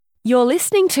You're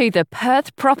listening to the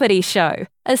Perth Property Show,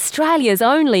 Australia's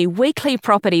only weekly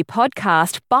property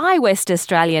podcast by West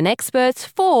Australian experts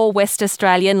for West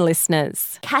Australian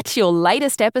listeners. Catch your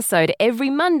latest episode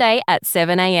every Monday at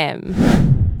 7 a.m.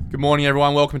 Good morning,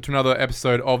 everyone. Welcome to another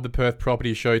episode of the Perth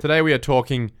Property Show. Today we are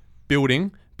talking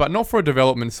building, but not for a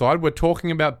development side. We're talking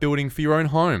about building for your own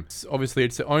home. Obviously,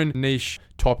 it's its own niche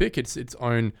topic. It's its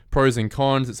own pros and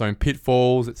cons, its own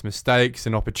pitfalls, its mistakes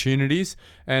and opportunities.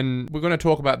 And we're going to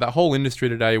talk about that whole industry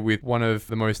today with one of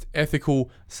the most ethical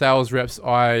sales reps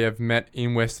I have met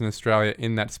in Western Australia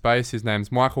in that space. His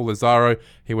name's Michael Lazzaro.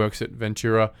 He works at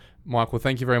Ventura. Michael,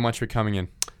 thank you very much for coming in.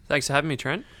 Thanks for having me,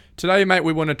 Trent. Today, mate,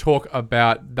 we want to talk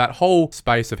about that whole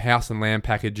space of house and land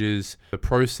packages, the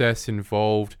process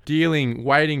involved,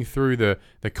 wading through the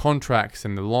contracts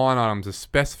and the line items, the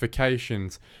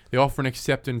specifications, the offer and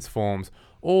acceptance forms,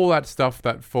 all that stuff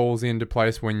that falls into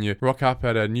place when you rock up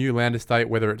at a new land estate,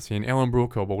 whether it's in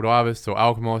Ellenbrook or Baldivis or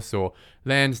Alkimos or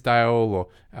Lansdale or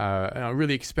a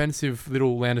really expensive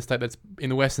little land estate that's in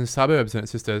the western suburbs, and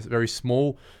it's just a very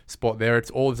small spot there.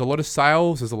 There's a lot of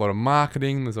sales, there's a lot of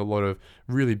marketing, there's a lot of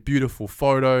really beautiful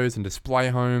photos and display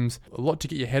homes, a lot to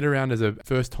get your head around as a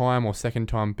first time or second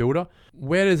time builder.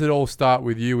 Where does it all start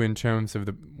with you in terms of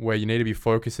where you need to be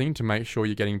focusing to make sure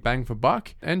you're getting bang for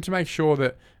buck and to make sure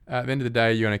that at the end of the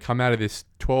day, you're going to come out of this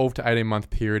 12 to 18 month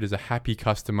period as a happy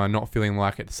customer, not feeling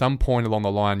like at some point along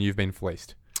the line you've been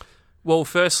fleeced? Well,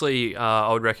 firstly,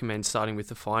 I would recommend starting with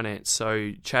the finance.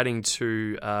 So chatting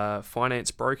to a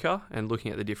finance broker and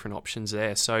looking at the different options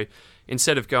there. So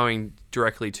instead of going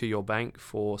directly to your bank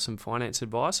for some finance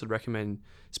advice, I'd recommend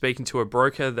speaking to a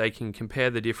broker. They can compare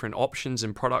the different options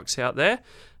and products out there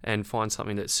and find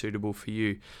something that's suitable for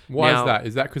you. Why is that?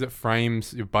 Is that because it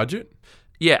frames your budget?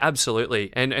 Yeah,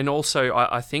 absolutely. And also,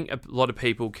 I think a lot of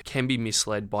people can be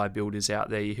misled by builders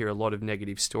out there. You hear a lot of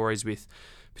negative stories with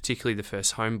particularly the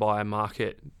first home buyer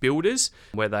market builders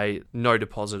where they no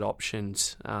deposit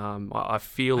options. I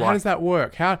feel like... How does that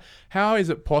work? How is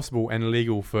it possible and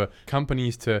legal for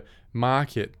companies to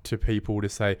market to people to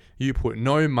say, you put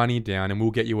no money down and we'll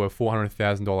get you a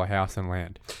 $400,000 house and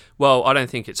land? Well, I don't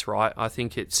think it's right. I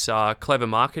think it's clever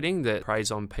marketing that preys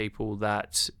on people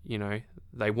that,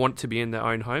 they want to be in their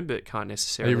own home but can't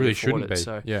necessarily really afford shouldn't it. be.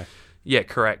 So, yeah,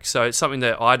 correct. So it's something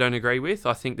that I don't agree with.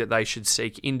 I think that they should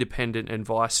seek independent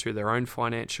advice through their own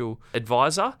financial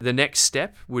advisor. The next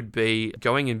step would be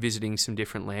going and visiting some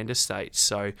different land estates.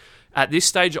 So at this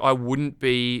stage, I wouldn't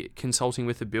be consulting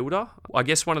with a builder. I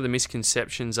guess one of the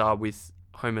misconceptions are with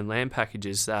home and land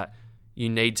packages that you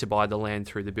need to buy the land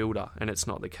through the builder, and it's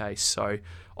not the case. So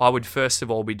I would first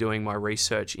of all be doing my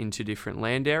research into different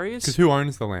land areas. Because who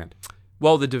owns the land?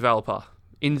 Well, the developer.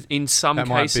 In some that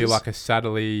cases... That might be like a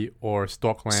Satterley or a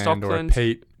Stockland or a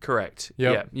Pete. Correct.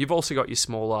 Yep. Yeah. You've also got your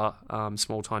smaller,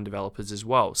 small-time developers as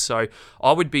well. So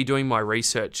I would be doing my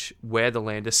research where the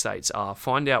land estates are,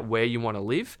 find out where you want to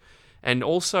live, and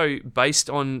also based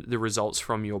on the results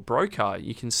from your broker,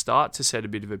 you can start to set a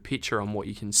bit of a picture on what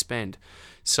you can spend.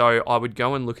 So I would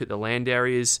go and look at the land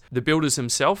areas. The builders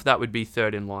themselves, that would be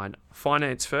third in line.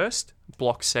 Finance first,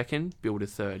 block second, builder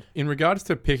third. In regards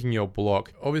to picking your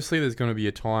block, obviously there's going to be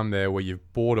a time there where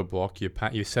you've bought a block,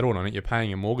 you've settled on it, you're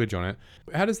paying a mortgage on it.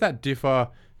 How does that differ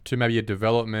to maybe a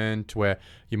development where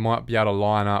you might be able to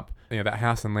line up that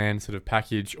house and land sort of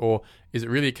package? Or is it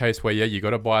really a case where, you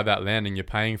got to buy that land and you're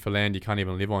paying for land you can't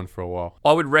even live on for a while?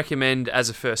 I would recommend, as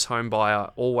a first home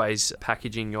buyer, always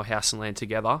packaging your house and land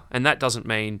together. And that doesn't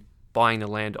mean buying the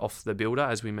land off the builder,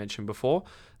 as we mentioned before.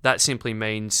 That simply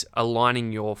means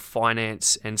aligning your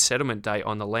finance and settlement date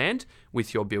on the land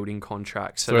with your building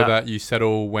contract. So that you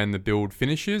settle when the build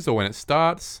finishes or when it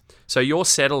starts? So you're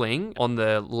settling on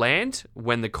the land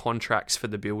when the contract's for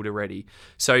the build are ready.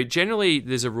 So generally,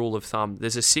 there's a rule of thumb.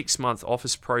 There's a 6-month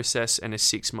office process and a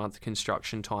 6-month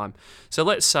construction time. So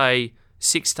let's say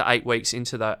 6 to 8 weeks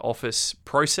into that office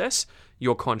process,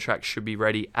 your contract should be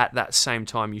ready. At that same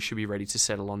time, you should be ready to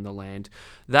settle on the land.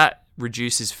 That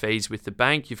reduces fees with the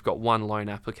bank. You've got one loan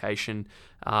application.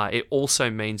 It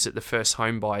also means that the first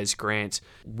home buyer's grant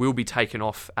will be taken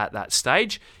off at that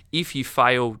stage. If you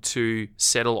fail to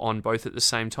settle on both at the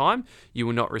same time, you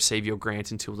will not receive your grant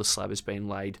until the slab has been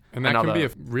laid. And that can be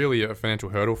really a financial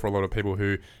hurdle for a lot of people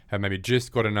who have maybe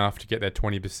just got enough to get their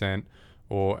 20%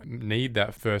 or need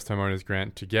that first homeowner's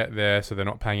grant to get there, so they're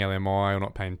not paying LMI or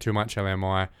not paying too much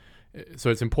LMI. So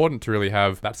it's important to really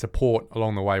have that support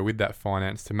along the way with that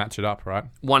finance to match it up, right?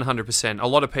 100%. A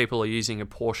lot of people are using a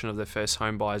portion of their first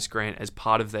home buyer's grant as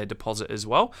part of their deposit as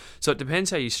well. So it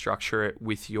depends how you structure it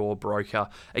with your broker.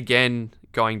 Again,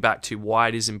 going back to why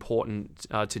it is important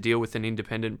to deal with an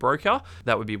independent broker,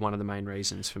 that would be one of the main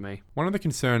reasons for me. One of the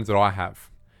concerns that I have,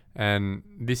 and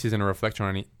this isn't a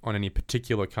reflection on any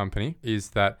particular company, is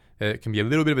that it can be a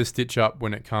little bit of a stitch up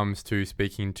when it comes to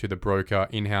speaking to the broker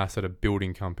in-house at a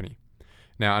building company.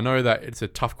 Now, I know that it's a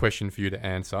tough question for you to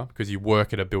answer because you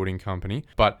work at a building company,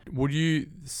 but would you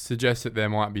suggest that there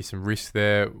might be some risk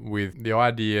there with the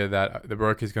idea that the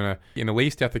broker is going to, in the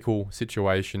least ethical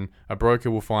situation, a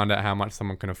broker will find out how much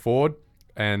someone can afford,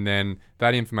 and then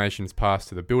that information is passed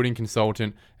to the building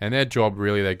consultant, and their job,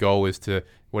 really, their goal is to,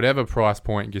 whatever price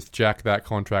point, just jack that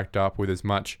contract up with as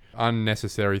much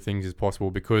unnecessary things as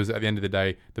possible, because at the end of the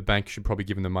day, the bank should probably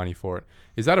give them the money for it.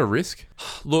 Is that a risk?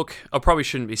 Look, I probably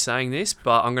shouldn't be saying this,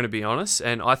 but I'm going to be honest,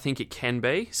 and I think it can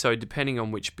be. So depending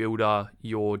on which builder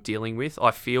you're dealing with,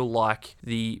 I feel like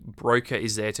the broker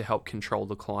is there to help control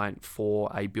the client for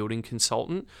a building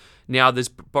consultant. Now, there's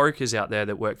brokers out there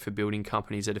that work for building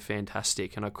companies that are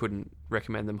fantastic, and I couldn't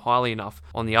recommend them highly enough.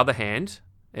 On the other hand,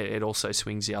 it also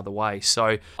swings the other way.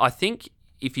 So I think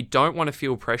if you don't want to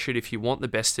feel pressured, if you want the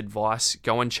best advice,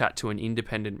 go and chat to an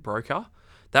independent broker.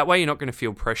 That way you're not going to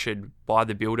feel pressured by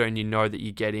the builder, and you know that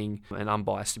you're getting an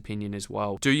unbiased opinion as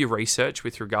well. Do your research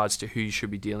with regards to who you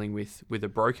should be dealing with a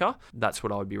broker. That's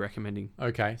what I would be recommending.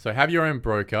 Okay, so have your own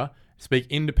broker. Speak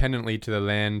independently to the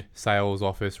land sales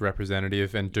office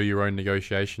representative and do your own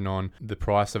negotiation on the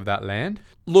price of that land.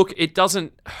 Look, it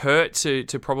doesn't hurt to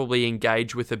probably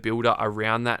engage with a builder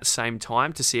around that same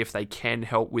time to see if they can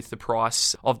help with the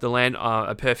price of the land.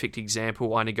 A perfect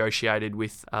example, I negotiated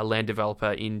with a land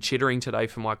developer in Chittering today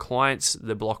for my clients.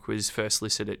 The block was first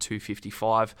listed at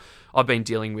 $255. I've been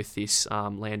dealing with this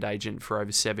land agent for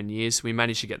over 7 years. We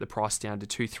managed to get the price down to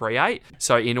 $238.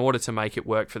 So in order to make it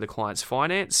work for the client's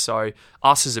finance, so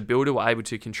us as a builder were able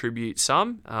to contribute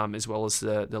some, as well as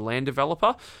the land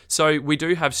developer. So we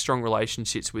do have strong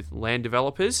relationships with land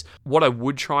developers. What I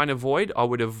would try and avoid, I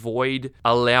would avoid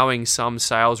allowing some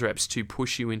sales reps to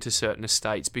push you into certain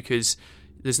estates, because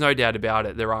there's no doubt about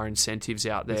it, there are incentives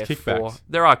out there.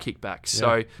 There are kickbacks. Yeah.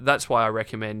 So that's why I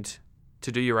recommend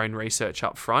to do your own research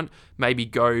up front. Maybe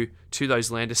go to those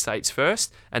land estates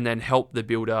first and then help the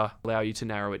builder allow you to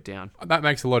narrow it down. That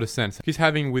makes a lot of sense. Just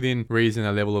having within reason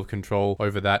a level of control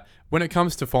over that. When it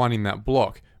comes to finding that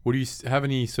block, would you have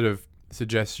any sort of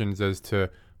suggestions as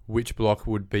to which block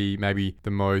would be maybe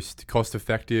the most cost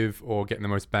effective or getting the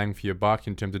most bang for your buck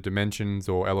in terms of dimensions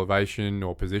or elevation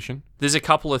or position? There's a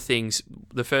couple of things.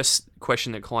 The first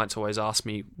question that clients always ask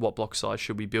me, what block size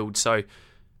should we build? So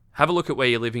have a look at where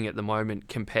you're living at the moment.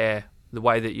 Compare the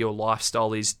way that your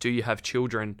lifestyle is. Do you have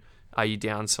children? Are you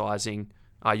downsizing?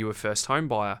 Are you a first home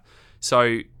buyer?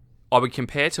 So I would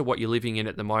compare to what you're living in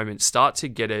at the moment. Start to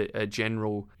get a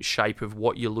general shape of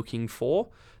what you're looking for.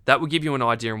 That will give you an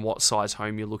idea on what size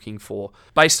home you're looking for.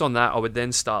 Based on that, I would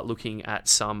then start looking at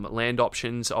some land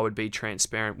options. I would be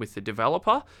transparent with the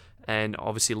developer and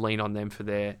obviously lean on them for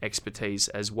their expertise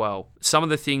as well. Some of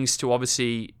the things to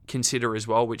obviously consider as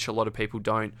well, which a lot of people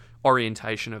don't,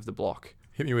 orientation of the block.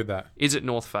 Hit me with that. Is it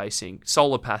north facing?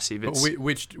 Solar passive?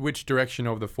 Which direction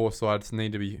of the four sides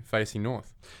need to be facing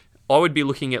north? I would be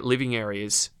looking at living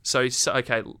areas. So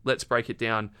okay, let's break it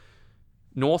down.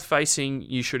 North facing,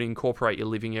 you should incorporate your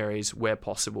living areas where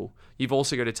possible. You've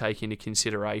also got to take into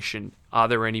consideration, are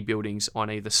there any buildings on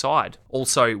either side?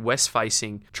 Also, west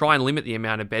facing, try and limit the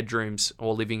amount of bedrooms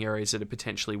or living areas that are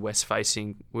potentially west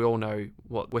facing. We all know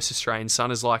what West Australian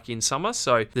sun is like in summer,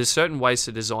 so there's certain ways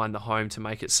to design the home to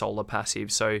make it solar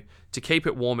passive. So to keep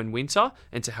it warm in winter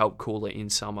and to help cool it in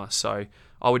summer. So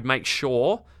I would make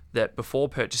sure that before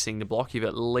purchasing the block, you've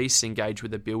at least engaged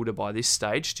with a builder by this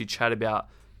stage to chat about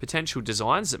potential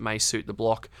designs that may suit the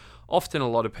block. Often a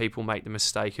lot of people make the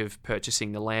mistake of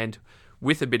purchasing the land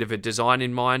with a bit of a design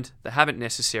in mind. They haven't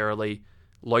necessarily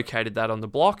located that on the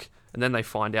block, and then they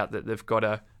find out that they've got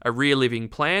a rear living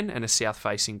plan and a south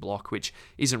facing block, which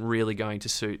isn't really going to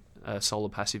suit a solar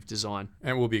passive design.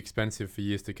 And will be expensive for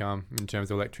years to come in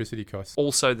terms of electricity costs.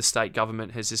 Also, the state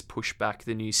government has just pushed back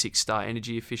the new 6-star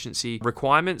energy efficiency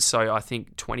requirements. So I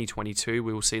think 2022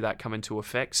 we will see that come into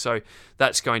effect. So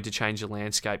that's going to change the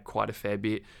landscape quite a fair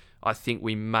bit. I think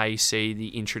we may see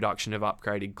the introduction of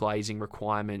upgraded glazing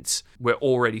requirements. We're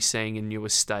already seeing in newer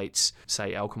states,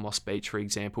 say Alkimos Beach, for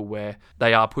example, where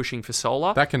they are pushing for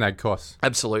solar. That can add costs.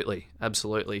 Absolutely.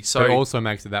 So it also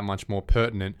makes it that much more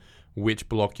pertinent which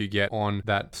block you get on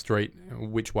that street,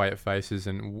 which way it faces,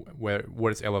 and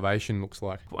what its elevation looks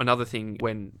like. Another thing,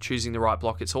 when choosing the right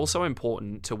block, it's also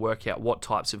important to work out what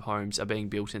types of homes are being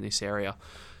built in this area.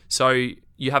 So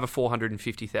you have a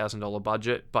 $450,000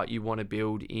 budget, but you want to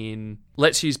build in,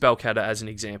 let's use Balcatta as an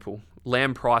example.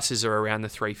 Land prices are around the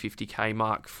 $350K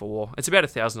mark it's about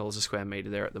 $1,000 a square metre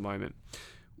there at the moment.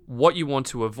 What you want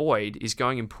to avoid is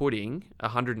going and putting a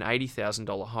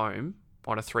 $180,000 home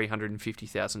on a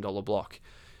 $350,000 block.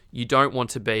 You don't want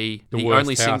to be the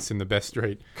worst house in the best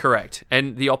street. Correct.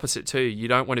 And the opposite too. You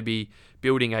don't want to be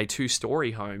building a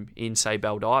 2-story home in, say,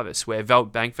 Baldivis, where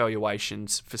bank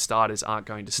valuations, for starters, aren't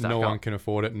going to stack up. No one can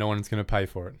afford it. No one's going to pay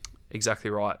for it. Exactly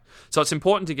right. So it's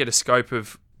important to get a scope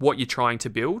of what you're trying to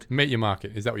build. Meet your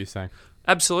market. Is that what you're saying?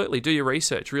 Absolutely. Do your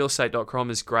research. Realestate.com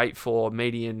is great for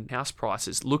median house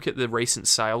prices. Look at the recent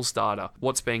sales data,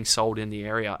 what's being sold in the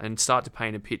area, and start to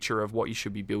paint a picture of what you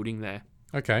should be building there.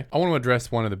 Okay. I want to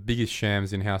address one of the biggest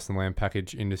shams in house and land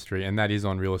package industry, and that is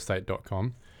on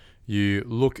realestate.com. You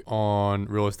look on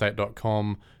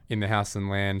realestate.com in the house and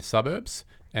land suburbs,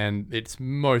 and it's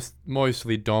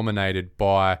mostly dominated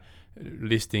by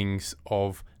listings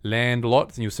of land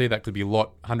lots, and you'll see that could be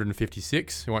lot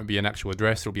 156. It won't be an actual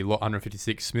address. It'll be lot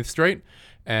 156 Smith Street,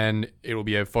 and it'll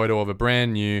be a photo of a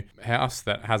brand new house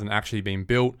that hasn't actually been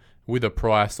built with a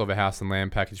price of a house and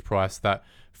land package price that,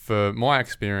 for my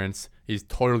experience, is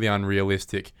totally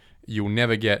unrealistic. You'll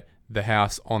never get the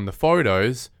house on the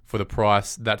photos for the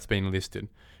price that's been listed.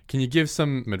 Can you give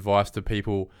some advice to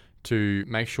people to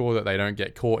make sure that they don't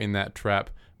get caught in that trap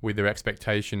with their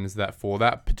expectations that for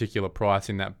that particular price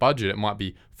in that budget, it might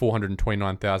be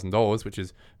 $429,000, which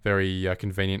is very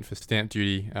convenient for stamp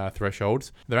duty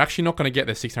thresholds. They're actually not going to get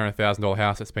their $600,000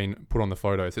 house that's been put on the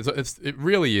photos. It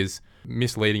really is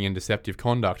misleading and deceptive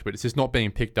conduct, but it's just not being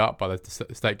picked up by the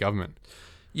state government.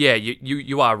 Yeah,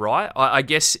 you are right. I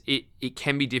guess it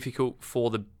can be difficult for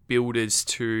the builders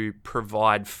to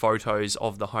provide photos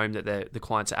of the home that the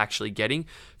clients are actually getting.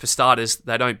 For starters,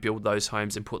 they don't build those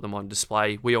homes and put them on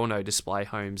display. We all know display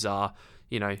homes are,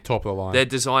 top of the line. They're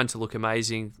designed to look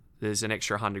amazing. There's an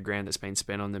extra $100,000 that's been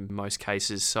spent on them in most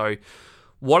cases. So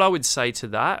what I would say to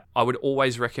that, I would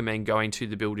always recommend going to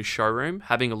the builder's showroom,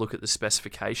 having a look at the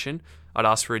specification. I'd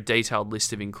ask for a detailed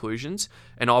list of inclusions,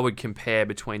 and I would compare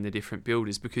between the different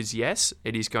builders because, yes,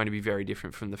 it is going to be very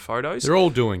different from the photos. They're all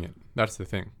doing it. That's the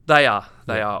thing. They are.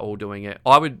 They are all doing it.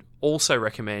 I would also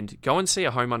recommend go and see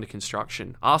a home under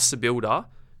construction. Ask the builder,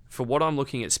 for what I'm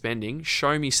looking at spending,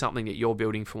 show me something that you're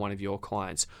building for one of your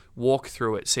clients. Walk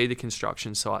through it, see the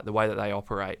construction site, the way that they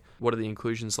operate. What are the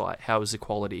inclusions like? How is the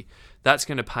quality? That's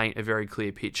going to paint a very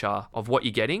clear picture of what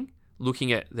you're getting.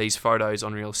 Looking at these photos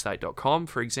on realestate.com,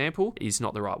 for example, is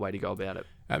not the right way to go about it.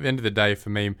 At the end of the day, for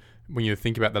me, when you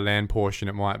think about the land portion,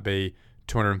 it might be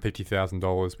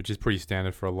 $250,000, which is pretty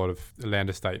standard for a lot of land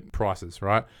estate prices,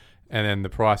 right? And then the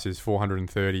price is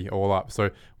 $430,000 all up. So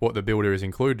what the builder has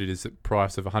included is a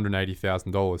price of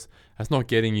 $180,000. That's not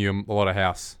getting you a lot of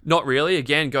house. Not really.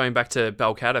 Again, going back to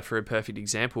Balcatta for a perfect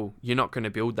example, you're not going to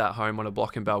build that home on a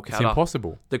block in Balcatta. It's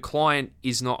impossible. The client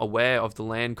is not aware of the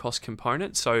land cost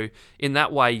component. So in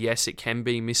that way, yes, it can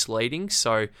be misleading.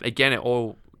 So again, it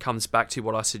all comes back to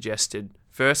what I suggested.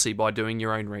 Firstly, by doing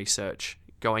your own research,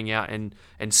 going out and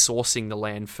sourcing the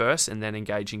land first and then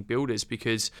engaging builders,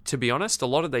 because to be honest, a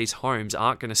lot of these homes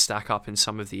aren't going to stack up in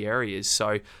some of the areas.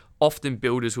 So often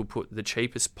builders will put the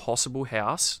cheapest possible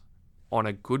house on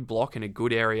a good block in a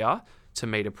good area to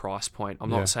meet a price point. I'm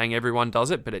not saying everyone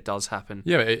does it, but it does happen.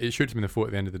 Yeah, it shoots them in the foot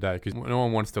at the end of the day because no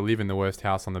one wants to live in the worst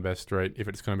house on the best street if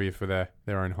it's going to be for their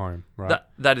own home, right?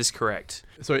 That is correct.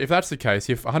 So if that's the case,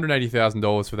 if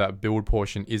 $180,000 for that build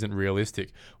portion isn't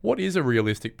realistic, what is a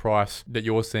realistic price that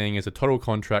you're seeing as a total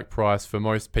contract price for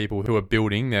most people who are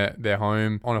building their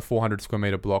home on a 400 square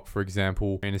metre block, for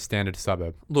example, in a standard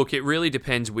suburb? Look, it really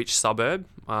depends which suburb.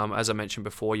 As I mentioned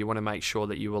before, you want to make sure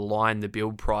that you align the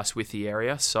build price with the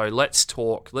area. So let's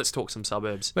talk some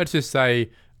suburbs. Let's just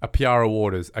say a Piara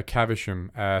Waters, a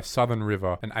Caversham, a Southern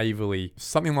River, an Averley,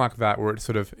 something like that, where it's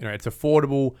sort of, it's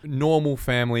affordable, normal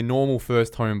family, normal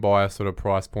first home buyer sort of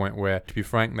price point where, to be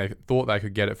frank, they thought they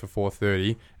could get it for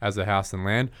 $430,000 as a house and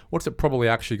land. What's it probably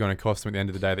actually going to cost them at the end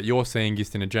of the day that you're seeing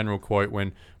just in a general quote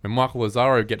when Michael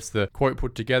Lazzaro gets the quote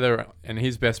put together and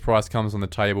his best price comes on the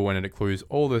table and it includes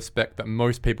all the spec that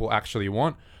most people actually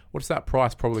want? What's that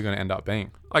price probably going to end up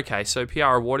being? Okay, so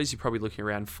Piara Waters, you're probably looking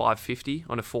around $550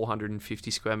 on a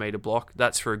 450 square metre block.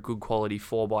 That's for a good quality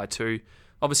 4x2.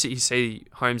 Obviously, you see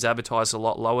homes advertised a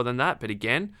lot lower than that, but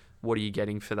again, what are you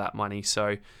getting for that money?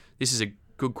 So this is a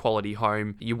good quality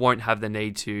home. You won't have the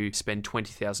need to spend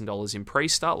 $20,000 in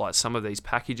pre-start like some of these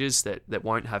packages that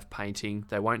won't have painting,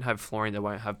 they won't have flooring, they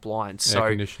won't have blinds. Air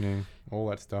conditioning, all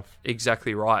that stuff.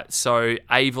 Exactly right. So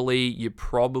Averley, you're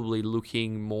probably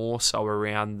looking more so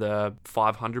around the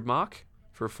 500 mark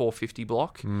for a 450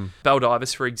 block.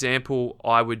 Baldivis, for example,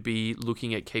 I would be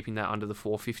looking at keeping that under the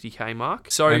 450k mark.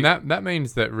 So, and that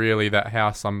means that really that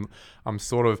house, I'm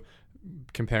sort of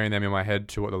comparing them in my head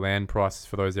to what the land prices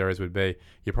for those areas would be.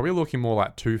 You're probably looking more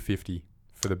like 250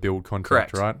 for the build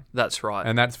contract, correct, right? That's right.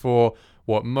 And that's for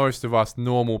what most of us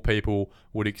normal people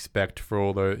would expect for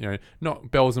all the,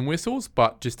 not bells and whistles,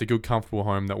 but just a good, comfortable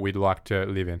home that we'd like to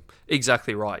live in.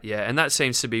 Exactly right, yeah. And that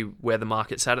seems to be where the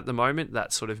market's at the moment,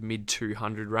 that sort of mid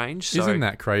 200 range. So, isn't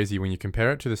that crazy when you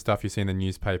compare it to the stuff you see in the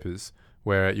newspapers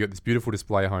where you got this beautiful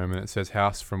display home and it says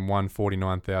house from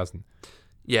 149,000?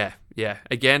 Yeah.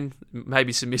 Again,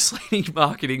 maybe some misleading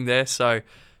marketing there. So,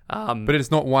 but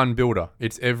it's not one builder.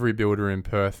 It's every builder in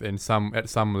Perth at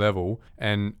some level.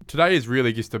 And today is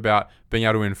really just about being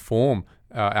able to inform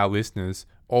our listeners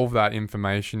of that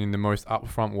information in the most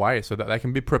upfront way so that they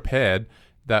can be prepared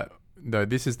that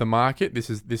this is the market, this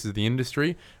is the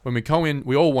industry. When we come in,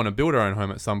 we all want to build our own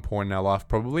home at some point in our life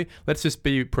probably. Let's just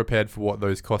be prepared for what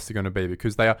those costs are going to be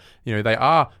because they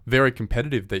are very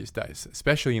competitive these days,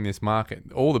 especially in this market.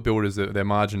 All the builders, their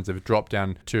margins have dropped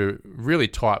down to really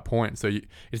tight points. So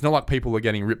it's not like people are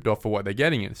getting ripped off for what they're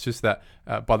getting. It's just that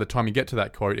by the time you get to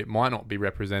that quote, it might not be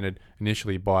represented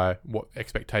initially by what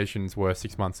expectations were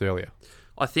 6 months earlier.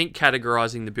 I think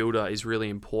categorising the builder is really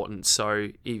important. So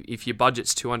if your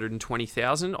budget's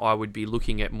 $220,000, I would be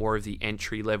looking at more of the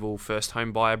entry-level first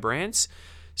home buyer brands.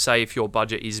 Say if your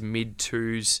budget is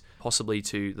mid-twos, possibly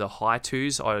to the high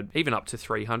twos, even up to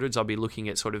 300s, I'd be looking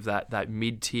at sort of that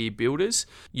mid-tier builders.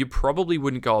 You probably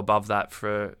wouldn't go above that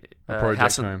for a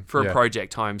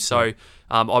project home. So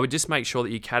I would just make sure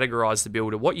that you categorise the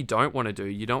builder. What you don't want to do,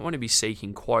 you don't want to be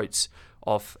seeking quotes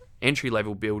off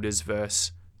entry-level builders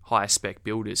versus higher spec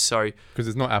builders. So because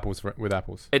it's not apples with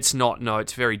apples. It's not. No,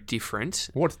 it's very different.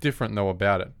 What's different though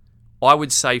about it? I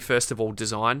would say first of all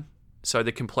design. So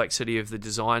the complexity of the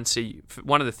design. So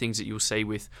one of the things that you'll see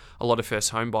with a lot of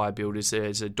first home buyer builders,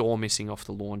 there's a door missing off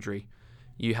the laundry.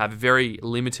 You have a very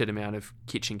limited amount of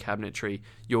kitchen cabinetry.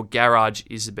 Your garage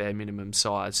is the bare minimum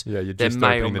size. Yeah, you're just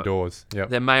opening the doors. Yep.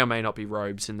 There may or may not be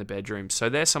robes in the bedroom. So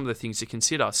there's some of the things to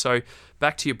consider. So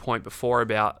back to your point before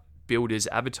about builders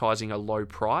advertising a low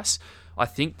price, I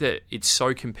think that it's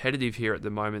so competitive here at the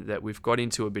moment that we've got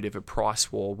into a bit of a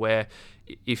price war where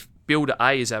if builder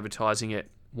A is advertising at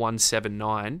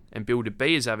 179 and builder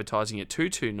B is advertising at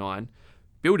 229,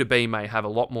 builder B may have a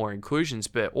lot more inclusions,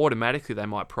 but automatically they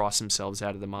might price themselves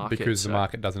out of the market. Because the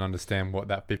market doesn't understand what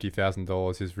that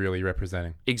 $50,000 is really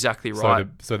representing. Exactly right.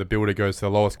 So the builder goes to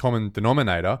the lowest common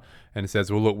denominator and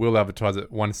says, well, look, we'll advertise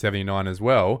at 179 as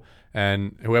well,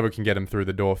 and whoever can get them through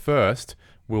the door first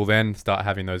will then start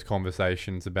having those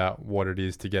conversations about what it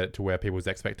is to get to where people's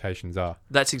expectations are.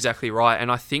 That's exactly right. And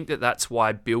I think that that's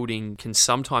why building can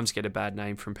sometimes get a bad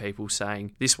name from people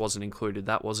saying this wasn't included,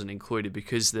 that wasn't included,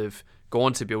 because they've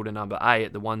gone to builder number A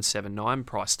at the 179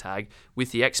 price tag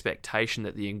with the expectation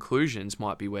that the inclusions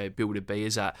might be where builder B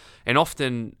is at. And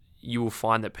often you will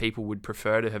find that people would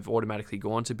prefer to have automatically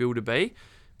gone to builder B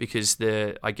because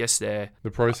the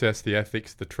process, the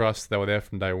ethics, the trust, they were there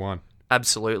from day one.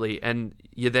 Absolutely. And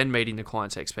you're then meeting the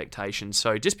client's expectations.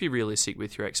 So just be realistic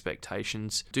with your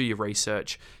expectations. Do your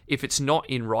research. If it's not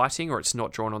in writing or it's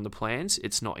not drawn on the plans,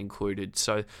 it's not included.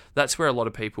 So that's where a lot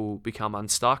of people become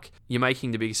unstuck. You're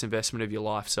making the biggest investment of your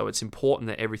life. So it's important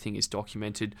that everything is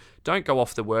documented. Don't go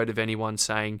off the word of anyone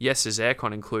saying, yes, there's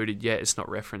aircon included, yet it's not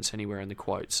referenced anywhere in the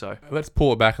quote. So let's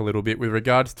pull it back a little bit with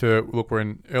regards to, look, we're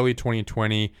in early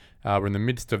 2020. We're in the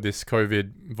midst of this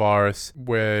COVID virus.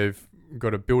 We've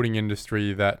got a building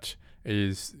industry that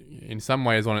is in some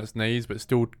ways on its knees but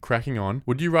still cracking on.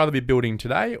 Would you rather be building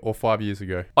today or 5 years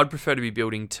ago? I'd prefer to be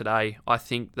building today. I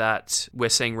think that we're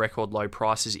seeing record low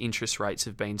prices, interest rates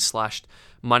have been slashed,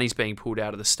 money's being pulled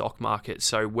out of the stock market.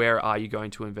 So where are you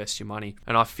going to invest your money?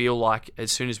 And I feel like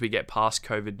as soon as we get past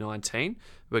COVID-19,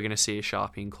 we're going to see a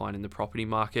sharp incline in the property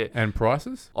market. And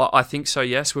prices? I think so,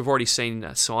 yes. We've already seen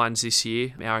signs this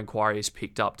year. Our inquiry has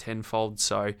picked up tenfold,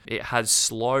 so it has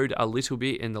slowed a little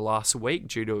bit in the last week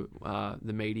due to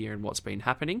the media and what's been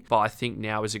happening. But I think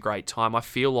now is a great time. I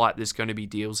feel like there's going to be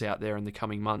deals out there in the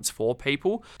coming months for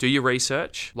people. Do your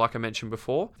research. Like I mentioned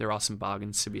before, there are some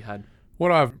bargains to be had.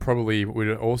 What I probably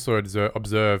would also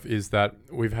observe is that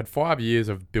we've had 5 years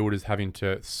of builders having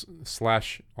to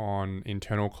slash on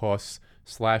internal costs,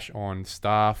 slash on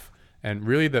staff, and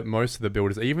really that most of the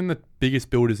builders, even the biggest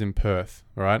builders in Perth,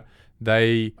 right,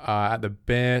 they are at the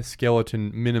bare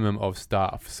skeleton minimum of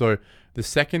staff. So the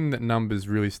second that numbers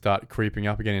really start creeping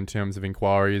up again in terms of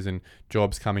inquiries and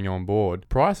jobs coming on board,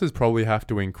 prices probably have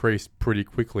to increase pretty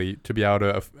quickly to be able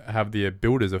to have the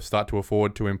builders start to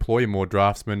afford to employ more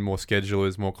draftsmen, more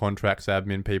schedulers, more contracts,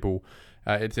 admin people.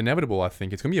 It's inevitable, I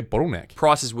think. It's going to be a bottleneck.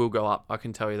 Prices will go up, I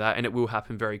can tell you that, and it will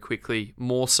happen very quickly,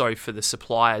 more so for the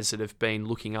suppliers that have been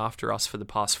looking after us for the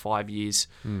past 5 years.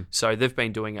 So they've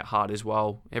been doing it hard as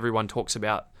well. Everyone talks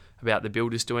about the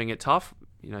builders doing it tough.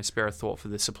 Spare a thought for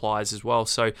the suppliers as well.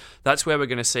 So that's where we're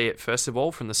going to see it, first of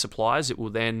all, from the suppliers. It will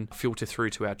then filter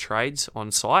through to our trades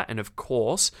on site. And of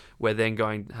course, we're then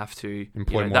going to have to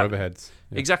employ more overheads.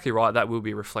 Yeah. Exactly right. That will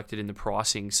be reflected in the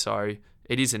pricing. So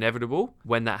it is inevitable.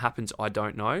 When that happens, I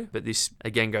don't know. But this,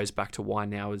 again, goes back to why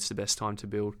now is the best time to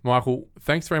build. Michael,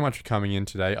 thanks very much for coming in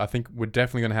today. I think we're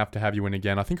definitely going to have you in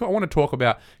again. I think I want to talk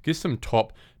about just some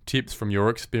top tips from your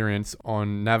experience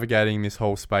on navigating this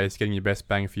whole space, getting your best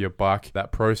bang for your buck,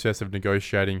 that process of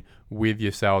negotiating with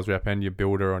your sales rep and your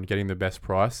builder on getting the best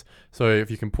price. So if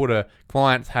you can put a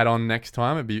client's hat on next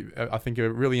time, it'd be, I think,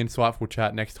 a really insightful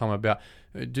chat next time about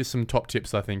just some top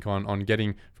tips, I think, on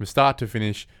getting from start to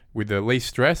finish with the least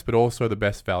stress, but also the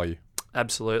best value.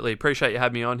 Absolutely. Appreciate you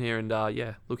having me on here,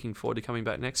 and looking forward to coming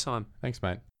back next time. Thanks,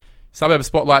 mate. Suburb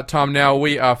Spotlight time now.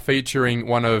 We are featuring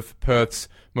one of Perth's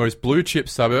most blue chip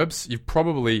suburbs. You've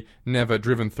probably never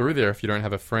driven through there if you don't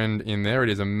have a friend in there. It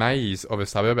is a maze of a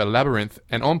suburb, a labyrinth,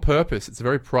 and on purpose. It's a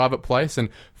very private place and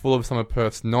full of some of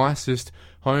Perth's nicest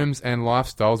homes and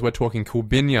lifestyles. We're talking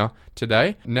Coolbinia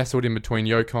today, nestled in between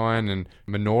Yokine and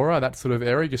Menora, that sort of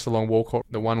area, just along Walcott.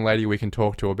 The one lady we can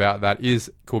talk to about that is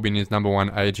Coolbinia's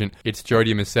 #1 agent. It's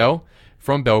Jody Missell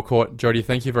from Belcourt. Jody,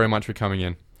 thank you very much for coming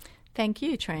in. Thank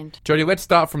you, Trent. Jody, let's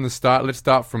start from the start. Let's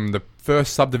start from the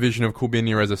first subdivision of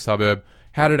Coolbinia as a suburb.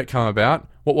 How did it come about?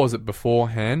 What was it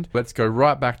beforehand? Let's go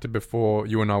right back to before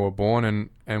you and I were born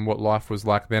and what life was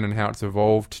like then and how it's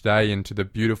evolved today into the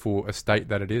beautiful estate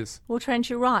that it is. Well, Trent,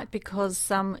 you're right,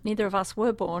 because neither of us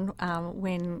were born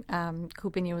when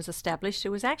Coolbinia was established. It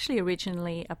was actually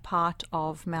originally a part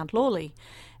of Mount Lawley.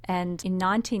 And in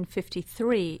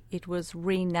 1953, it was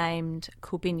renamed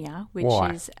Coolbinia, which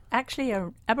Why? is actually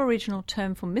an Aboriginal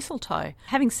term for mistletoe.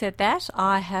 Having said that,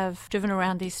 I have driven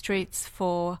around these streets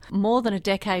for more than a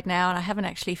decade now, and I haven't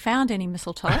actually found any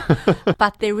mistletoe.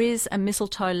 But there is a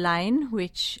mistletoe lane,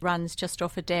 which runs just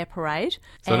off Adair Parade.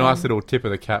 So a nice little tip of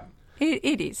the cap.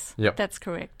 It is. Yep. That's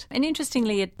correct. And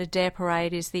interestingly, the Adair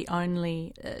Parade is the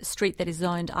only street that is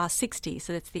zoned R60,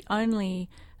 so it's the only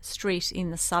street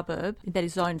in the suburb that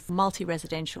is zoned for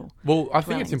multi-residential. Well, I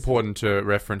think it's important to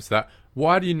reference that.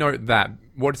 Why do you note that?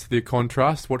 What's the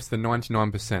contrast? What's the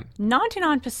 99%?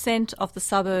 99% of the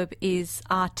suburb is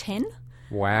R10.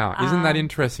 Wow. Isn't that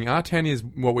interesting? R10 is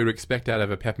what we would expect out of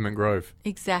a Peppermint Grove.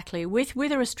 Exactly, with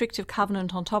a restrictive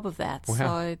covenant on top of that. Wow.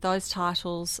 So those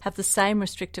titles have the same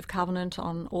restrictive covenant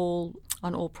on all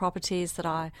properties that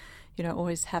I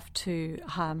always have to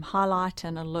highlight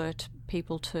and alert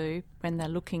people to when they're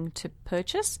looking to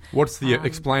purchase. What's the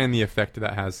explain the effect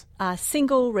that has? A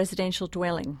single residential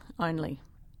dwelling only.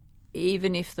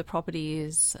 Even if the property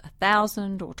is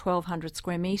 1,000 or 1,200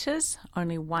 square metres,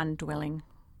 only one dwelling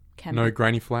can No be.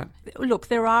 granny flat? Look,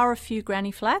 there are a few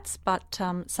granny flats, but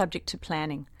subject to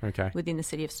planning within the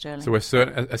City of Stirling. So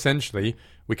essentially,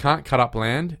 we can't cut up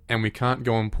land and we can't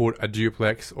go and put a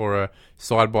duplex or a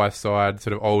side-by-side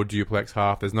sort of old duplex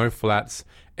half. There's no flats.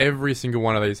 Every single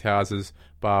one of these houses,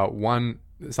 bar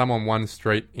some on one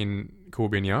street in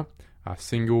Coolbinia, are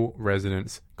single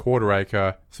residence, quarter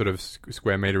acre sort of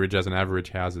square meterage as an average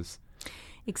houses.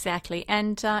 Exactly,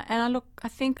 and I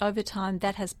think over time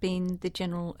that has been the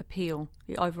general appeal,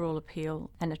 the overall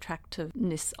appeal and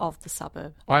attractiveness of the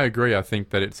suburb. I agree. I think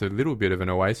that it's a little bit of an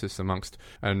oasis amongst,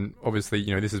 and obviously,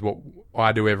 this is what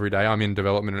I do every day. I'm in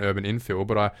development and urban infill,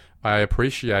 but I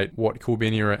appreciate what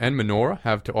Coolbinia and Menora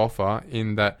have to offer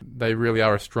in that they really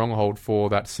are a stronghold for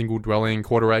that single dwelling,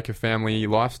 quarter acre family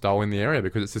lifestyle in the area,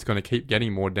 because it's just going to keep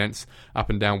getting more dense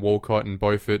up and down Walcott and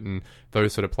Beaufort and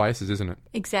those sort of places, isn't it?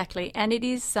 Exactly, and it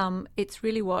is. It's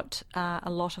really what a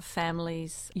lot of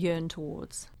families yearn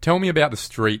towards. Tell me about the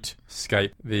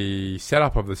streetscape, the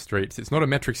setup of the streets. It's not a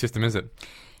metric system, is it?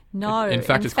 No. In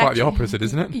fact, it's quite the opposite,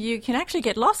 isn't it? You can actually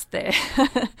get lost there.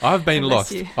 I've been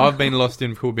lost. I've been lost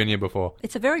in Coolbinia before.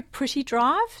 It's a very pretty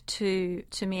drive to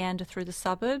meander through the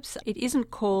suburbs. It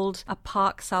isn't called a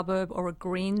park suburb or a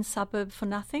green suburb for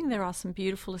nothing. There are some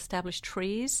beautiful established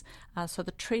trees. So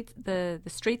the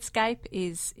streetscape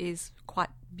is quite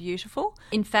beautiful.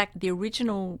 In fact, the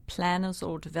original planners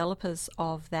or developers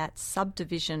of that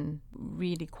subdivision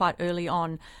really quite early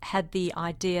on had the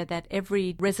idea that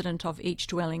every resident of each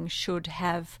dwelling should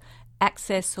have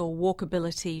access or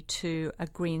walkability to a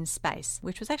green space,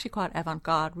 which was actually quite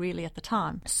avant-garde really at the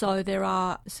time. So there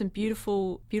are some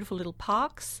beautiful little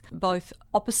parks, both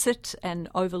opposite and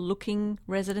overlooking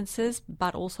residences,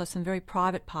 but also some very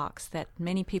private parks that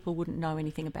many people wouldn't know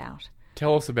anything about.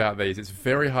 Tell us about these. It's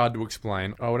very hard to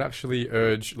explain. I would actually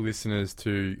urge listeners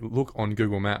to look on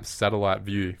Google Maps satellite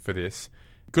view for this.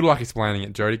 Good luck explaining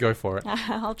it, Jody. Go for it.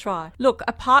 I'll try. Look,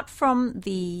 apart from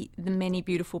the many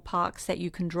beautiful parks that you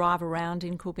can drive around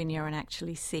in Coolbinia and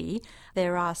actually see,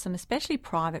 there are some especially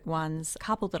private ones. A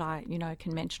couple that I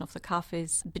can mention off the cuff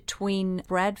is between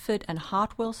Bradford and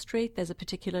Hartwell Street. There's a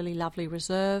particularly lovely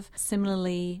reserve.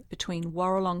 Similarly, between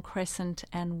Warralong Crescent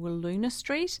and Willoona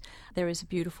Street, there is a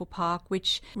beautiful park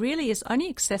which really is only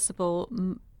accessible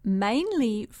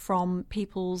mainly from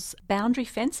people's boundary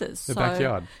fences.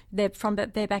 Backyard. They're from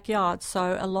their backyard.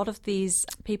 So a lot of these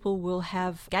people will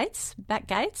have back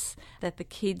gates, that the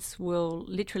kids will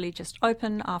literally just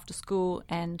open after school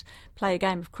and play a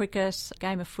game of cricket, a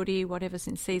game of footy, whatever's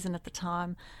in season at the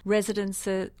time. Residents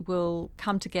will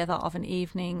come together of an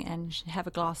evening and have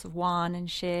a glass of wine and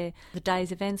share the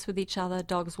day's events with each other.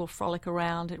 Dogs will frolic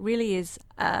around. It really is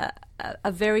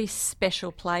a very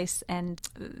special place and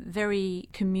very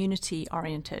community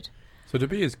oriented. So to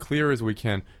be as clear as we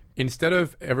can, instead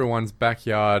of everyone's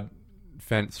backyard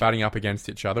fence fighting up against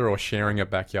each other or sharing a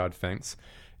backyard fence,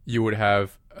 you would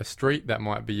have a street that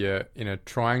might be in a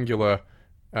triangular,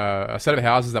 a set of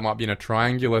houses that might be in a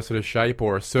triangular sort of shape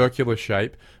or a circular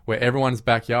shape where everyone's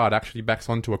backyard actually backs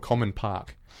onto a common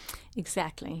park.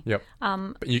 Exactly. Yep.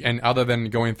 And other than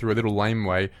going through a little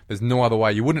laneway, there's no other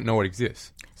way. You wouldn't know it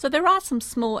exists. So there are some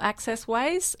small access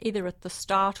ways, either at the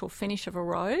start or finish of a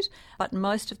road, but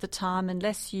most of the time,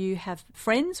 unless you have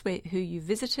friends who you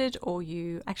visited or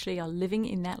you actually are living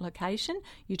in that location,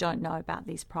 you don't know about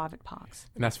these private parks.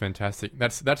 And that's fantastic.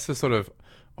 That's the sort of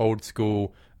old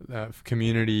school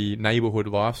community neighbourhood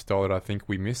lifestyle that I think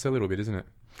we miss a little bit, isn't it?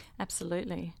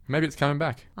 Absolutely. Maybe it's coming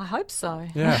back. I hope so.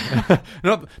 Yeah.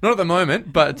 not at the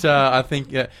moment, but I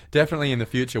think definitely in the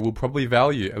future we'll probably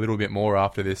value a little bit more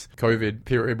after this COVID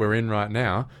period we're in right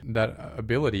now, that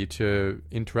ability to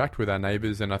interact with our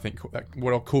neighbours. And I think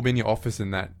what Coolbinia offers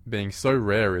in that being so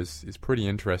rare is pretty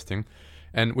interesting.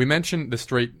 And we mentioned the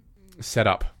street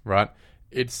setup, right?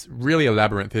 It's really a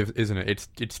labyrinth, isn't it?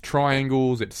 It's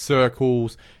triangles, it's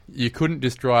circles. You couldn't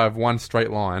just drive one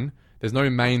straight line. There's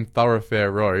no main thoroughfare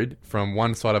road from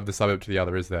one side of the suburb to the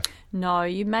other, is there? No,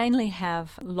 you mainly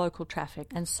have local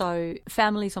traffic. And so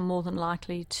families are more than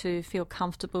likely to feel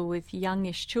comfortable with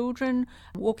youngish children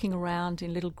walking around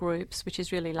in little groups, which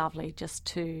is really lovely just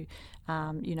to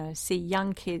see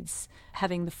young kids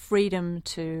having the freedom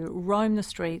to roam the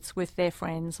streets with their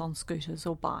friends on scooters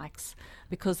or bikes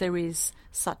because there is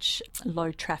such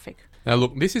low traffic. Now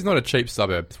look, this is not a cheap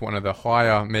suburb. It's one of the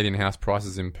higher median house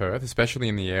prices in Perth, especially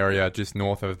in the area just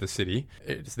north of the city.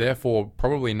 It's therefore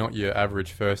probably not your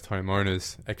average first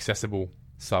homeowner's accessible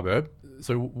suburb.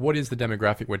 So what is the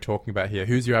demographic we're talking about here?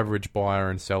 Who's your average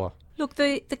buyer and seller? Look,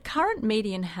 the current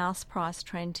median house price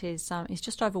trend is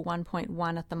just over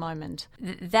 1.1 at the moment.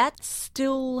 That's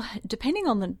still, depending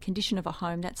on the condition of a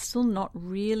home, that's still not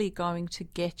really going to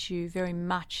get you very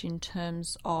much in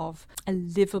terms of a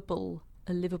livable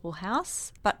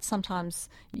house, but sometimes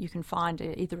you can find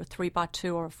either a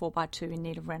 3x2 or a 4x2 in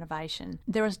need of renovation.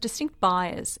 There are distinct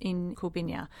buyers in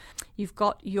Coolbinia. You've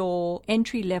got your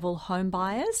entry-level home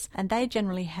buyers, and they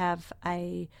generally have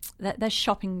they're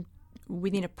shopping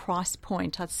within a price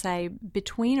point, I'd say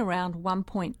between around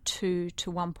 1.2 to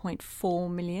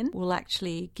 1.4 million will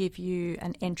actually give you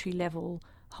an entry-level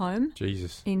home.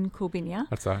 Jesus. In Coolbinia.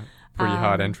 That's a pretty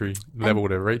hard entry level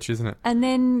to reach, isn't it? And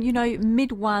then,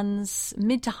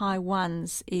 mid to high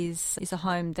ones is a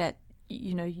home that,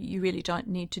 you really don't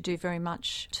need to do very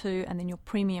much to, and then your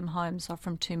premium homes are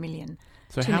from 2 million.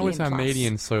 So how is our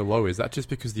median so low? Is that just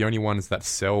because the only ones that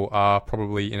sell are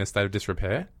probably in a state of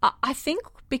disrepair? I think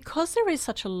because there is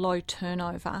such a low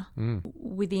turnover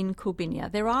within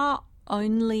Coolbinia, there are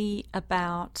only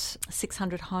about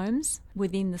 600 homes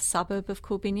within the suburb of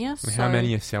Coolbinia. So how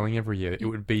many are selling every year? It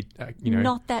would be,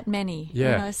 Not that many.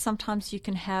 Yeah. Sometimes you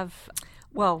can have,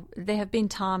 there have been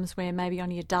times where maybe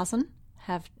only a dozen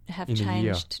have have In a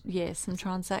year. changed, some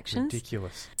transactions.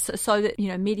 Ridiculous. So that,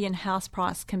 median house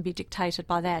price can be dictated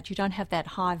by that. You don't have that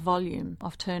high volume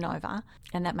of turnover,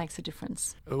 and that makes a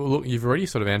difference. Well, look, you've already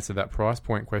sort of answered that price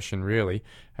point question, really.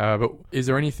 But is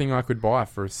there anything I could buy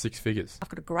for 6 figures? I've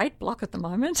got a great block at the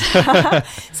moment.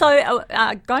 So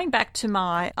going back to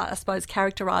my, I suppose,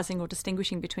 characterising or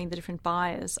distinguishing between the different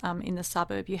buyers in the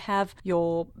suburb, you have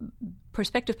your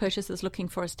prospective purchasers looking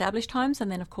for established homes, and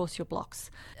then, of course, your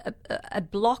blocks. A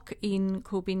block in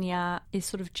Coolbinia is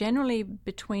sort of generally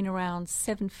between around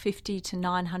 750 to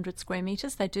 900 square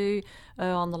metres. They do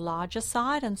on the larger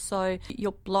side, and so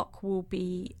your block will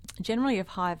be generally of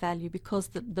higher value because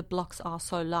the blocks are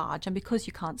so large and because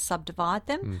you can't subdivide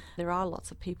them. There are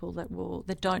lots of people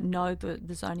that don't know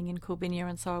the zoning in Coolbinia,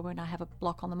 and so when I have a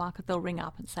block on the market, they'll ring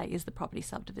up and say, is the property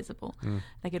subdivisible?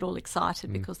 They get all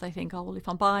excited because they think, oh,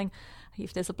 well,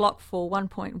 if there's a block for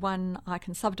 1.1, I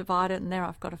can subdivide it, and there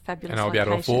I've got a fabulous and I'll location.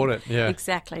 be able to afford it. Yeah,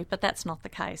 exactly. But that's not the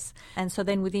case. And so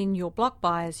then within your block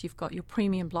buyers, you've got your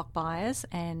premium block buyers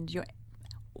and your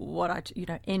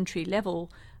entry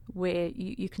level, where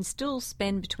you can still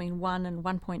spend between 1 and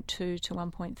 1.2 to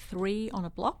 1.3 on a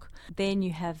block. Then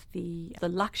you have the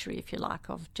luxury, if you like,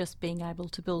 of just being able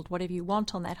to build whatever you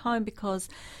want on that home, because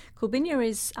Coolbinia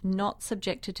is not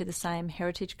subjected to the same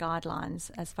heritage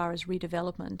guidelines as far as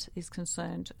redevelopment is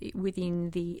concerned within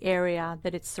the area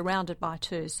that it's surrounded by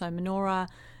too. So Menora,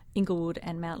 Inglewood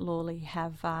and Mount Lawley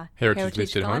have heritage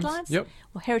listed guidelines. homes. Yep.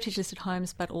 Well, heritage listed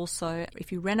homes, but also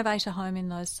if you renovate a home in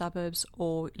those suburbs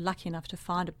or lucky enough to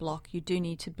find a block, you do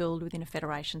need to build within a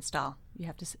federation style. You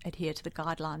have to adhere to the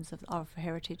guidelines of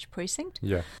heritage precinct.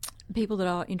 Yeah. People that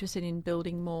are interested in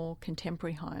building more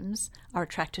contemporary homes are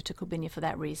attracted to Coolbinia for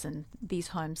that reason. These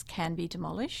homes can be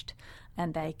demolished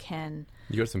and they can...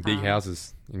 You got some big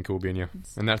houses in Coolbinia,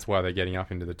 and that's why they're getting up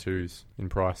into the 2s in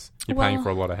price. You're paying for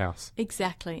a lot of house.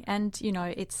 Exactly. And,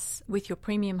 it's with your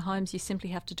premium homes, you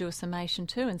simply have to do a summation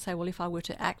too and say, well, if I were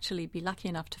to actually be lucky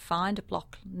enough to find a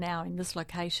block now in this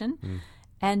location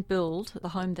and build the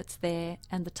home that's there,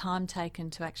 and the time taken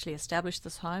to actually establish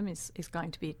this home is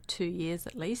going to be 2 years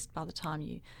at least by the time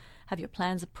you have your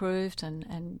plans approved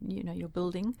and your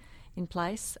building in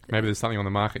place. Maybe there's something on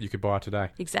the market you could buy today.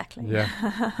 Exactly. Yeah.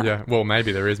 Yeah. Well,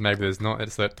 maybe there is, maybe there's not.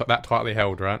 It's that tightly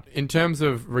held, right? In terms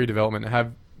of redevelopment,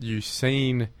 have you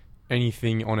seen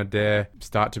anything on Adair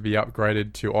start to be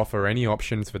upgraded to offer any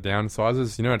options for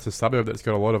downsizers? It's a suburb that's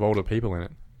got a lot of older people in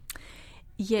it.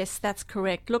 Yes, that's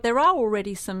correct. Look, there are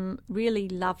already some really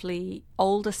lovely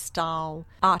older style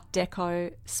Art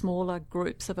Deco smaller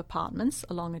groups of apartments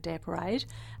along Adair Parade.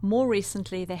 More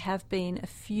recently, there have been a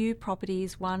few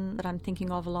properties. One that I'm thinking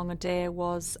of along Adair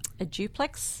was a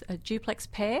duplex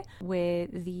pair where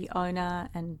the owner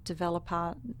and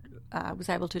developer was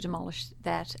able to demolish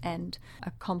that, and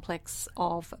a complex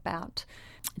of about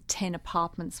 10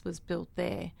 apartments was built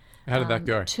there. How did that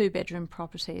go? 2-bedroom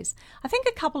properties. I think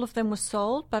a couple of them were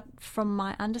sold, but from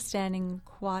my understanding,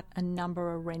 quite a number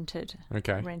are rented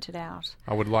out.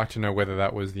 I would like to know whether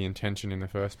that was the intention in the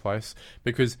first place,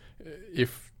 because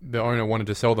if the owner wanted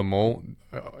to sell them all,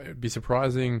 it'd be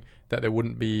surprising that there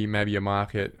wouldn't be maybe a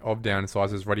market of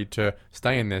downsizers ready to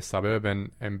stay in their suburb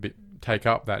and take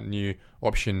up that new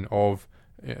option of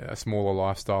a smaller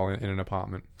lifestyle in an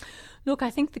apartment. Look,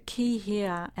 I think the key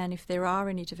here, and if there are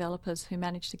any developers who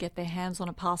manage to get their hands on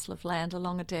a parcel of land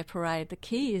along Adair Parade, the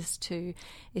key is to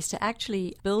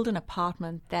actually build an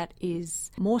apartment that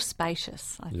is more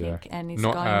spacious, I think, and is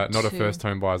not a first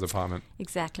home buyer's apartment.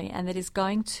 Exactly, and that is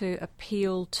going to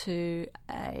appeal to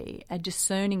a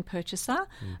discerning purchaser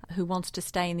who wants to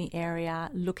stay in the area,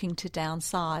 looking to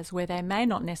downsize, where they may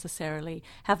not necessarily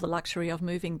have the luxury of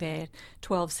moving their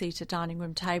 12-seater dining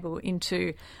room table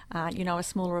into, a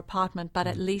smaller apartment, but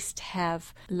at least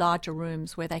have larger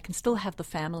rooms where they can still have the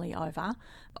family over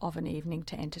of an evening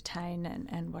to entertain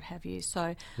and what have you.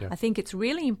 So I think it's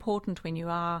really important when you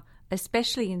are,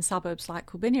 especially in suburbs like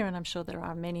Coolbinia, and I'm sure there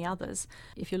are many others,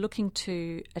 if you're looking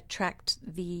to attract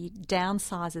the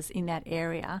downsizers in that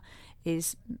area,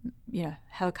 is,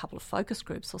 have a couple of focus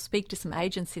groups or speak to some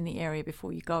agents in the area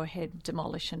before you go ahead,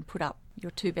 demolish and put up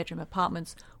your 2-bedroom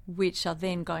apartments, which are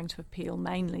then going to appeal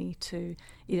mainly to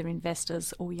either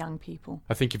investors or young people.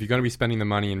 I think if you're going to be spending the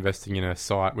money investing in a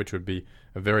site, which would be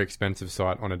a very expensive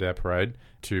site on Adair Parade,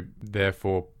 to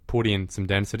therefore put in some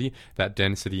density, that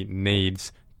density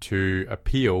needs to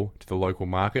appeal to the local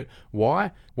market.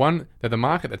 Why? One, they're the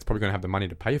market that's probably going to have the money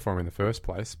to pay for them in the first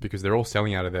place, because they're all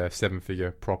selling out of their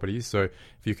 7-figure properties. So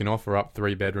if you can offer up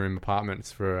 3-bedroom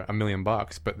apartments for $1 million,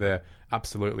 but they're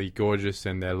absolutely gorgeous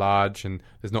and they're large and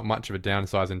there's not much of a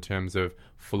downsize in terms of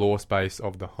floor space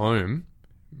of the home,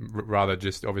 rather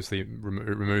just obviously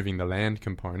removing the land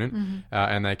component,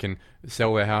 and they can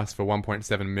sell their house for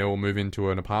 1.7 mil, move into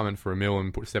an apartment for $1 million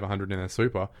and put 700 in their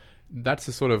super. That's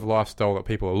the sort of lifestyle that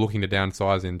people are looking to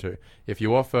downsize into. If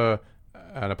you offer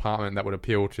an apartment that would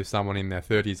appeal to someone in their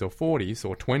 30s or 40s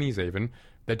or 20s even,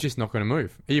 they're just not going to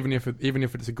move, even if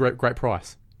it's a great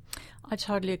price. I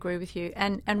totally agree with you.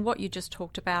 And what you just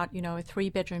talked about, you know, a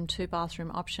 3-bedroom,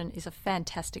 2-bathroom option is a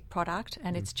fantastic product,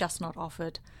 and it's just not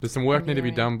offered. There's some work need to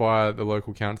be done by the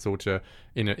local council to,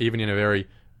 even in a very,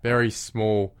 very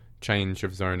small change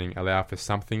of zoning, allow for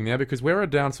something there, because where are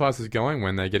downsizers going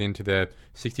when they get into their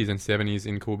 60s and 70s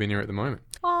in Coolbinia at the moment?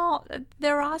 Oh,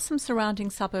 there are some surrounding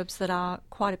suburbs that are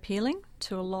quite appealing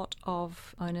to a lot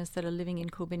of owners that are living in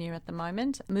Coolbinia at the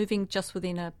moment. Moving just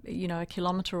within a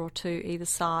kilometre or two either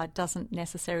side doesn't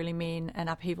necessarily mean an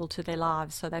upheaval to their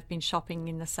lives. So they've been shopping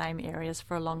in the same areas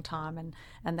for a long time,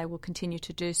 and they will continue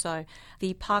to do so.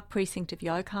 The Park Precinct of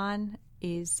Yokine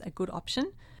is a good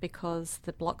option because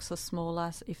the blocks are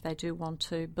smaller if they do want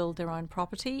to build their own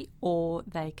property, or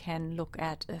they can look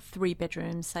at a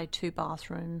 3-bedroom, say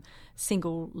 2-bathroom,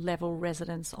 single-level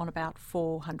residence on about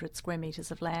 400 square metres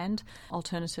of land.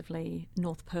 Alternatively,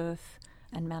 North Perth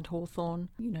and Mount Hawthorn.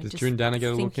 Does Jundana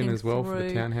get a look in as well for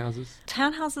the townhouses?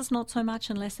 Townhouses, not so much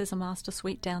unless there's a master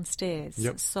suite downstairs.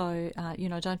 Yep. So,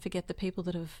 don't forget the people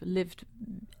that have lived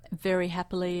very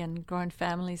happily and grown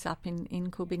families up in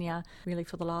Coolbinia really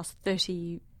for the last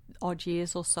 30-odd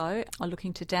years or so are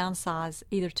looking to downsize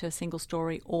either to a single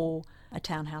story or a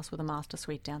townhouse with a master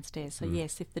suite downstairs. So,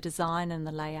 yes, if the design and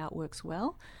the layout works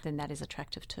well, then that is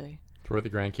attractive too. For the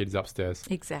grandkids upstairs.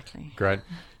 Exactly. Great.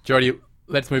 Jody,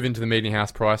 let's move into the median house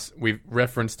price. We've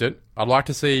referenced it. I'd like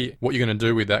to see what you're going to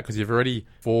do with that, because you've already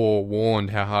forewarned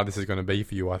how hard this is going to be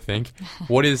for you, I think.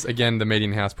 What is, again, the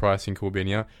median house price in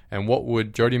Coolbinia, and what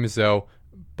would Jody Missell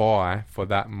buy for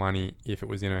that money if it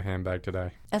was in her handbag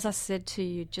today? As I said to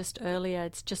you just earlier,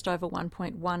 it's just over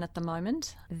 1.1 at the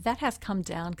moment. That has come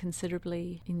down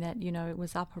considerably in that, it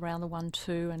was up around the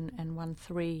 1.2 and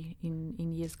 1.3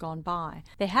 in years gone by.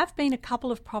 There have been a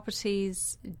couple of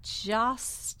properties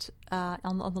just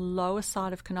on the lower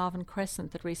side of Carnarvon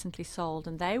Crescent that recently sold,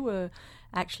 and they were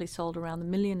actually sold around the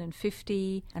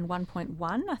 $1,050,000 and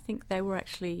 1.1. I think they were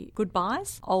actually good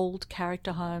buys, old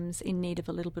character homes in need of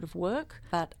a little bit of work.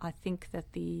 But I think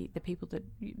that the people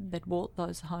that bought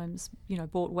those homes,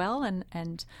 bought well,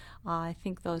 and I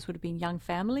think those would have been young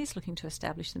families looking to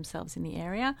establish themselves in the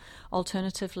area.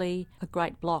 Alternatively, a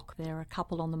great block. There are a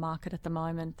couple on the market at the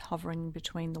moment hovering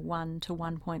between the 1 to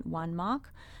 1.1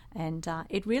 mark. And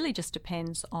it really just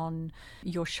depends on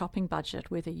your shopping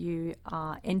budget, whether you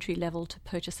are entry level to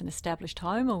purchase an established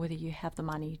home or whether you have the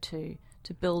money to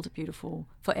build a beautiful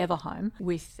forever home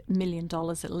with $1 million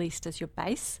at least as your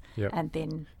base. Yep. And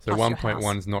then so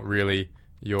 1.1 is not really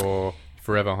your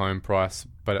forever home price,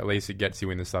 but at least it gets you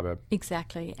in the suburb.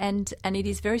 Exactly. And it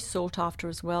is very sought after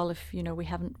as well. If, we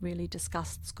haven't really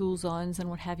discussed school zones and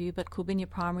what have you, but Coolbinia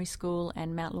Primary School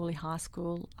and Mount Lawley High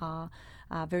School are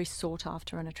very sought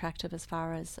after and attractive as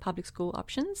far as public school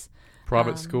options.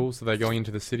 Private schools, are they going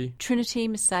into the city? Trinity,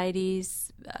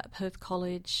 Mercedes, Perth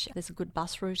College. There's a good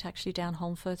bus route actually down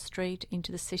Holmfirth Street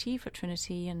into the city for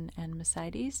Trinity and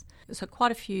Mercedes. So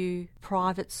quite a few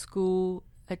private school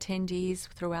attendees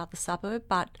throughout the suburb,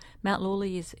 but Mount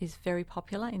Lawley is very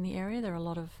popular in the area. There are a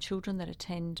lot of children that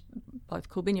attend both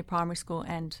Coolbinia Primary School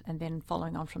and then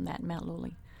following on from that, Mount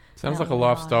Lawley. Sounds like a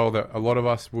lifestyle that a lot of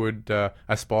us would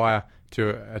aspire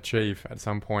to achieve at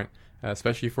some point,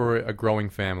 especially for a growing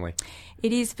family.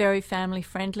 It is very family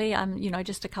friendly.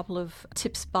 Just a couple of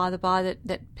tips by the by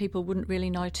that people wouldn't really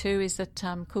know too is that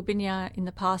Coolbinia in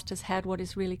the past has had what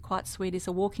is really quite sweet is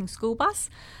a walking school bus.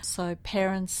 So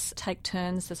parents take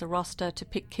turns, there's a roster to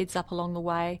pick kids up along the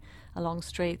way, along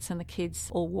streets, and the kids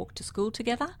all walk to school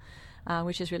together.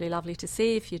 Which is really lovely to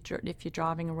see if you're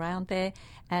driving around there.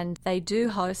 And they do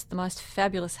host the most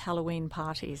fabulous Halloween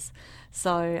parties.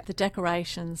 So the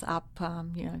decorations up,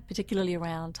 particularly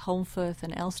around Holmfirth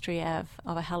and Elstree Ave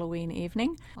of a Halloween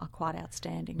evening are quite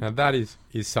outstanding. Now that is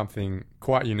something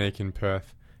quite unique in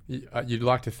Perth. You'd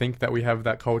like to think that we have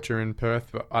that culture in Perth,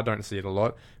 but I don't see it a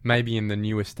lot. Maybe in the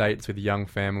new estates with young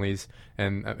families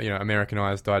and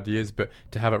Americanised ideas, but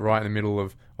to have it right in the middle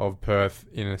of Perth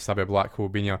in a suburb like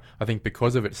Coolbinia, I think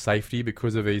because of its safety,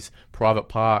 because of these private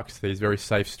parks, these very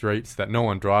safe streets that no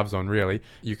one drives on really,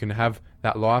 you can have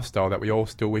that lifestyle that we all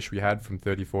still wish we had from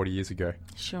 30, 40 years ago.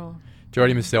 Sure.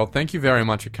 Jody Missell, thank you very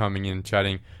much for coming in and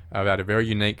chatting about a very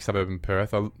unique suburb in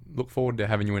Perth. I look forward to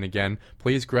having you in again.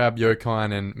 Please grab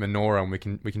Yokine and Menora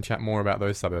and we can chat more about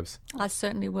those suburbs. I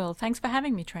certainly will. Thanks for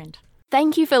having me, Trent.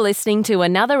 Thank you for listening to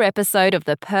another episode of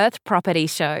the Perth Property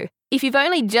Show. If you've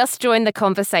only just joined the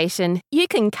conversation, you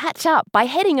can catch up by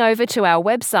heading over to our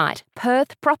website,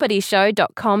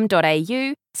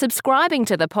 perthpropertyshow.com.au, subscribing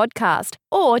to the podcast,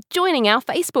 or joining our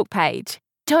Facebook page.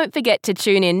 Don't forget to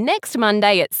tune in next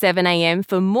Monday at 7 a.m.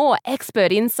 for more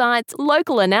expert insights,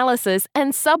 local analysis,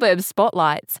 and suburb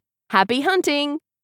spotlights. Happy hunting!